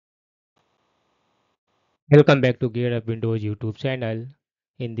Welcome back to GearUpWindows YouTube channel.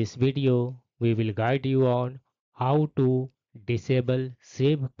 In this video, we will guide you on how to disable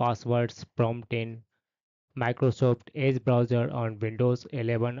Save Passwords prompt in Microsoft Edge browser on Windows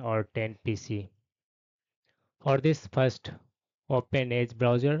 11 or 10 PC. For this, first open Edge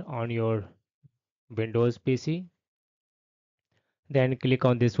browser on your Windows PC. Then click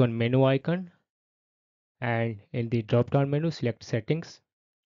on this one menu icon and in the drop down menu select Settings.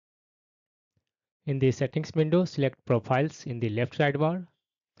 In the Settings window, select Profiles in the left sidebar.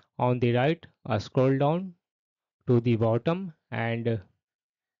 On the right, scroll down to the bottom and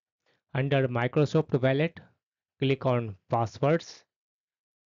under Microsoft Wallet, click on Passwords.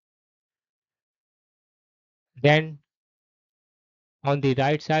 Then on the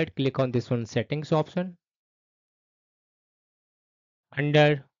right side, click on this one Settings option.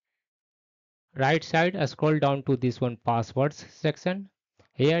 Under right side, scroll down to this one Passwords section.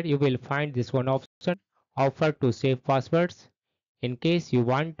 Here you will find this one option, Offer to Save Passwords. In case you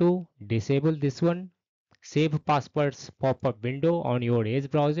want to disable this one, Save Passwords pop-up window on your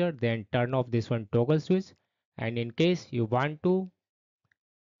Edge browser, then turn off this one toggle switch. And in case you want to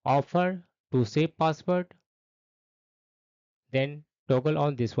offer to save password, then toggle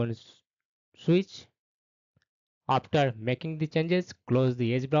on this one switch. After making the changes, close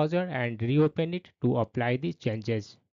the Edge browser and reopen it to apply the changes.